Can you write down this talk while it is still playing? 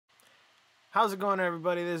How's it going,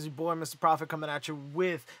 everybody? This is your boy, Mr. Prophet, coming at you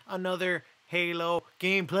with another Halo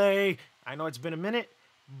gameplay. I know it's been a minute,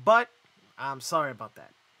 but I'm sorry about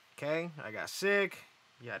that. Okay? I got sick,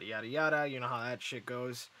 yada yada yada. You know how that shit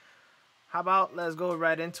goes. How about let's go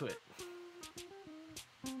right into it?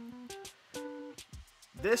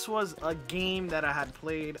 This was a game that I had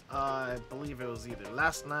played, I believe it was either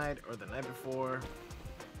last night or the night before.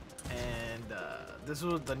 And this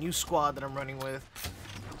was the new squad that I'm running with.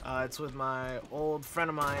 It's with my old friend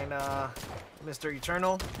of mine, Mr.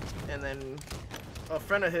 Eternal, and then a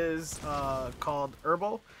friend of his called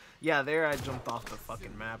HALLUCINATIng. Yeah, there I jumped off the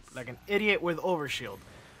fucking map like an idiot with overshield.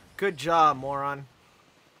 Good job, moron.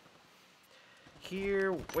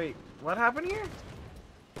 Here, wait, what happened here?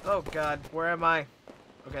 Oh god, where am I?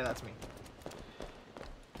 Okay, that's me.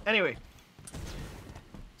 Anyway,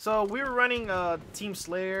 so we were running Team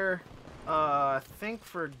Slayer, I think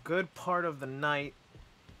for a good part of the night.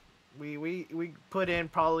 We put in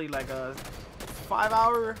probably like a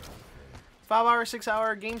 6-hour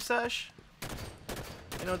game sesh.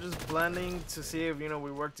 You know, just blending to see if, you know,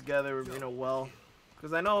 we work together, you know, well.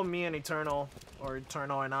 Because I know me and Eternal, or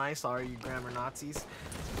Eternal and I, sorry you grammar Nazis.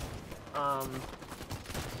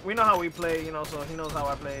 We know how we play, you know, so he knows how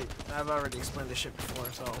I play. I've already explained this shit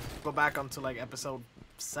before, so go back onto like episode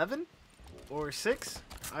 7 or 6.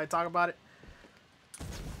 I talk about it.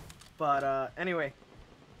 But anyway.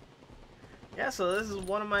 Yeah, so this is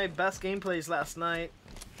one of my best gameplays last night.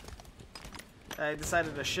 I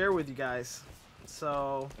decided to share with you guys.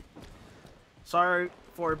 So, sorry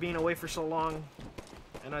for being away for so long.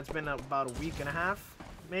 I know it's been about a week and a half,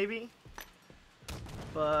 maybe.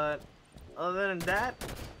 But, other than that,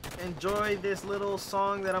 enjoy this little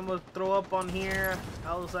song that I'm going to throw up on here.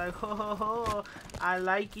 I was like, ho ho ho, I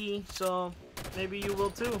like it. So, maybe you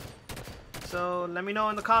will too. So, let me know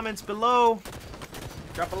in the comments below.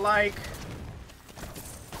 Drop a like.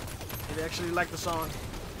 If you actually like the song.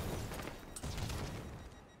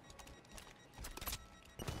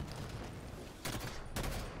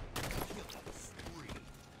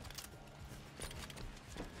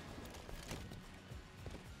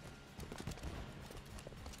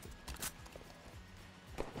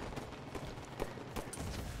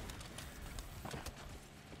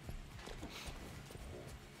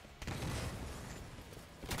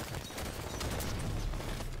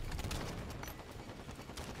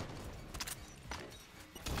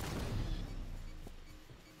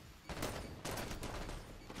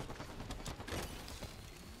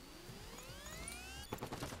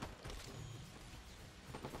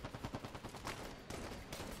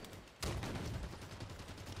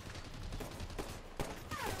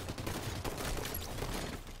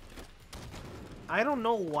 I don't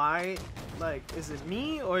know why, like, is it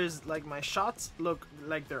me or is like my shots look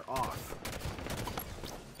like they're off?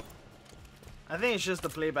 I think it's just the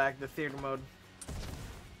playback, the theater mode.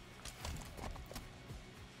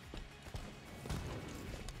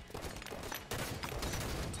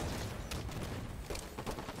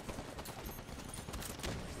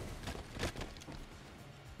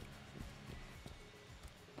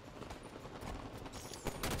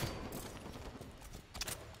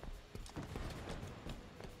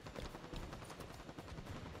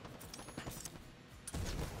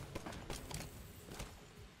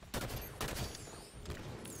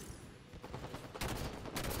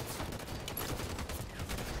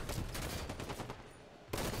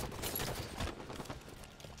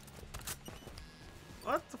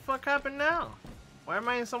 What the fuck happened now? Why am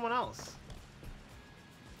I in someone else?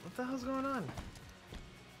 What the hell's going on?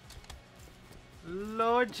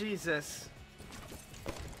 Lord Jesus.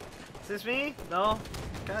 Is this me? No?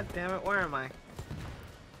 God damn it, where am I?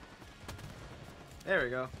 There we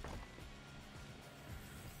go.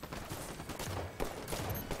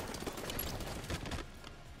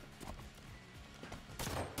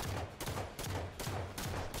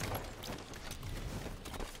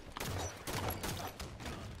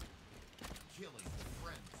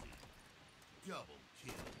 Double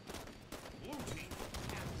kill. Blue team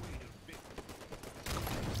halfway to victory.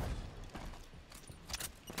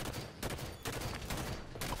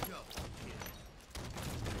 Double kill.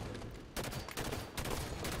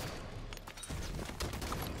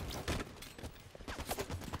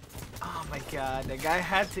 Oh my god, that guy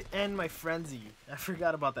had to end my frenzy. I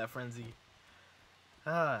forgot about that frenzy.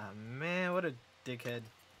 Ah, man, what a dickhead.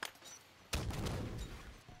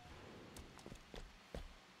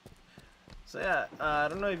 So yeah, I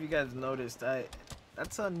don't know if you guys noticed,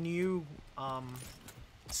 that's a new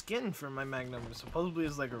skin for my Magnum. Supposedly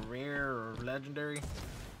it's like a rare or legendary,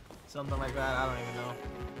 something like that. I don't even know.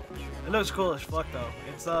 It looks cool as fuck though.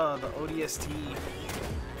 It's the ODST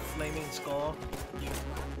flaming skull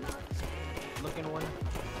looking one.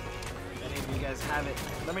 If any of you guys have it,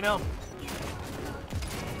 let me know.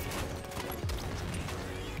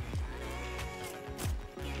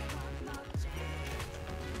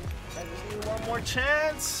 I just need one more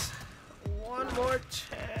chance. One more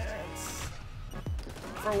chance.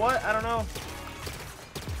 For what? I don't know.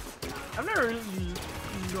 I've never really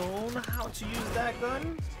known how to use that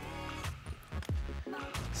gun.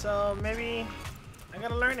 So maybe I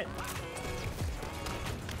gotta learn it.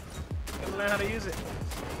 Gotta learn how to use it.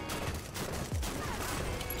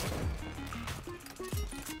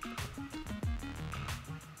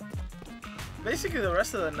 Basically the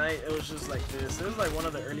rest of the night it was just like this. It was like one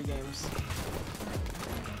of the early games.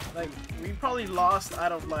 Like we probably lost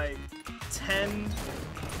out of like 10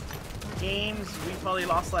 games, we probably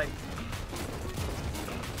lost like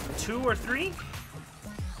 2 or 3.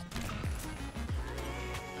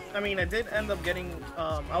 I mean, I did end up getting,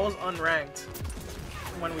 I was unranked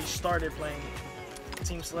when we started playing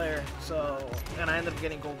Team Slayer, so, and I ended up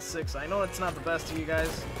getting gold 6. I know it's not the best to you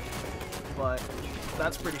guys, but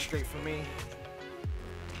that's pretty straight for me.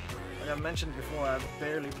 Like I mentioned before, I've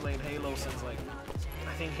barely played Halo since like,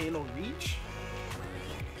 I think Halo Reach,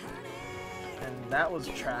 and that was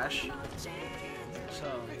trash,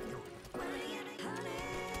 so.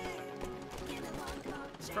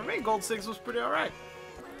 For me, gold 6 was pretty alright.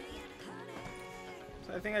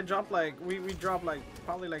 So I think I dropped like, we dropped like,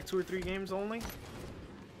 probably like 2 or 3 games only.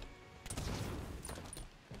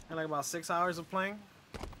 And like about 6 hours of playing.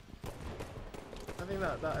 I think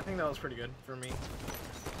that was pretty good for me.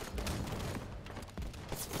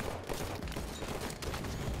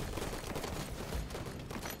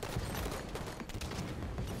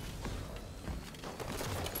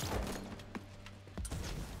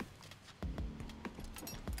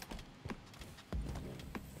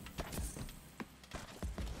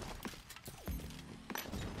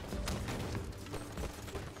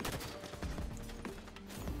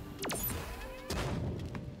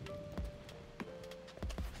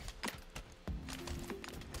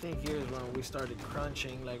 I think here's when we started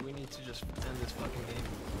crunching. Like, we need to just end this fucking game.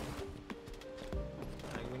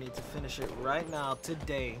 Like, we need to finish it right now,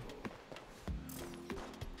 today.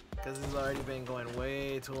 Because it's already been going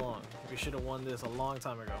way too long. We should have won this a long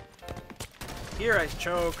time ago. Here I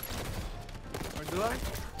choke. Or do I?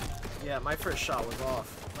 Yeah, my first shot was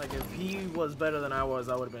off. Like, if he was better than I was,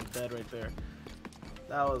 I would have been dead right there.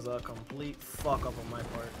 That was a complete fuck up on my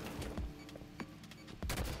part.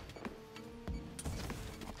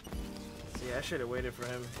 See, I should have waited for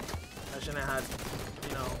him. I shouldn't have had,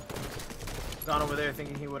 you know, gone over there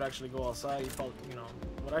thinking he would actually go outside. He felt, you know,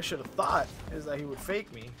 what I should have thought is that he would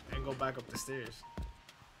fake me and go back up the stairs.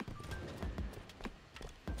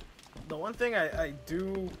 The one thing I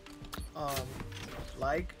do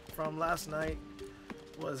like from last night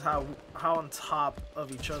was how on top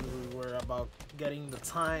of each other we were about getting the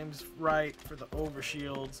times right for the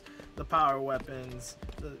overshields, the power weapons,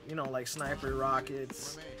 the, you know, like sniper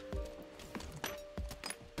rockets.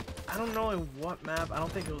 I don't know in what map. I don't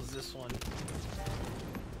think it was this one.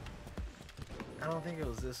 I don't think it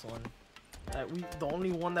was this one. The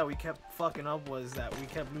only one that we kept fucking up was that we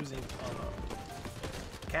kept losing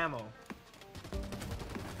camo.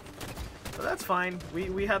 But that's fine.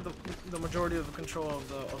 We had the majority of the control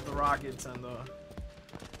of the rockets and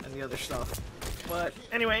the other stuff. But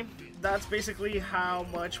anyway, that's basically how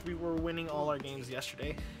much we were winning all our games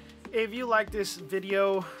yesterday. If you like this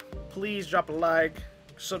video, please drop a like,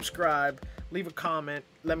 subscribe, leave a comment,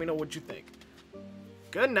 let me know what you think.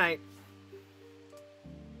 Good night.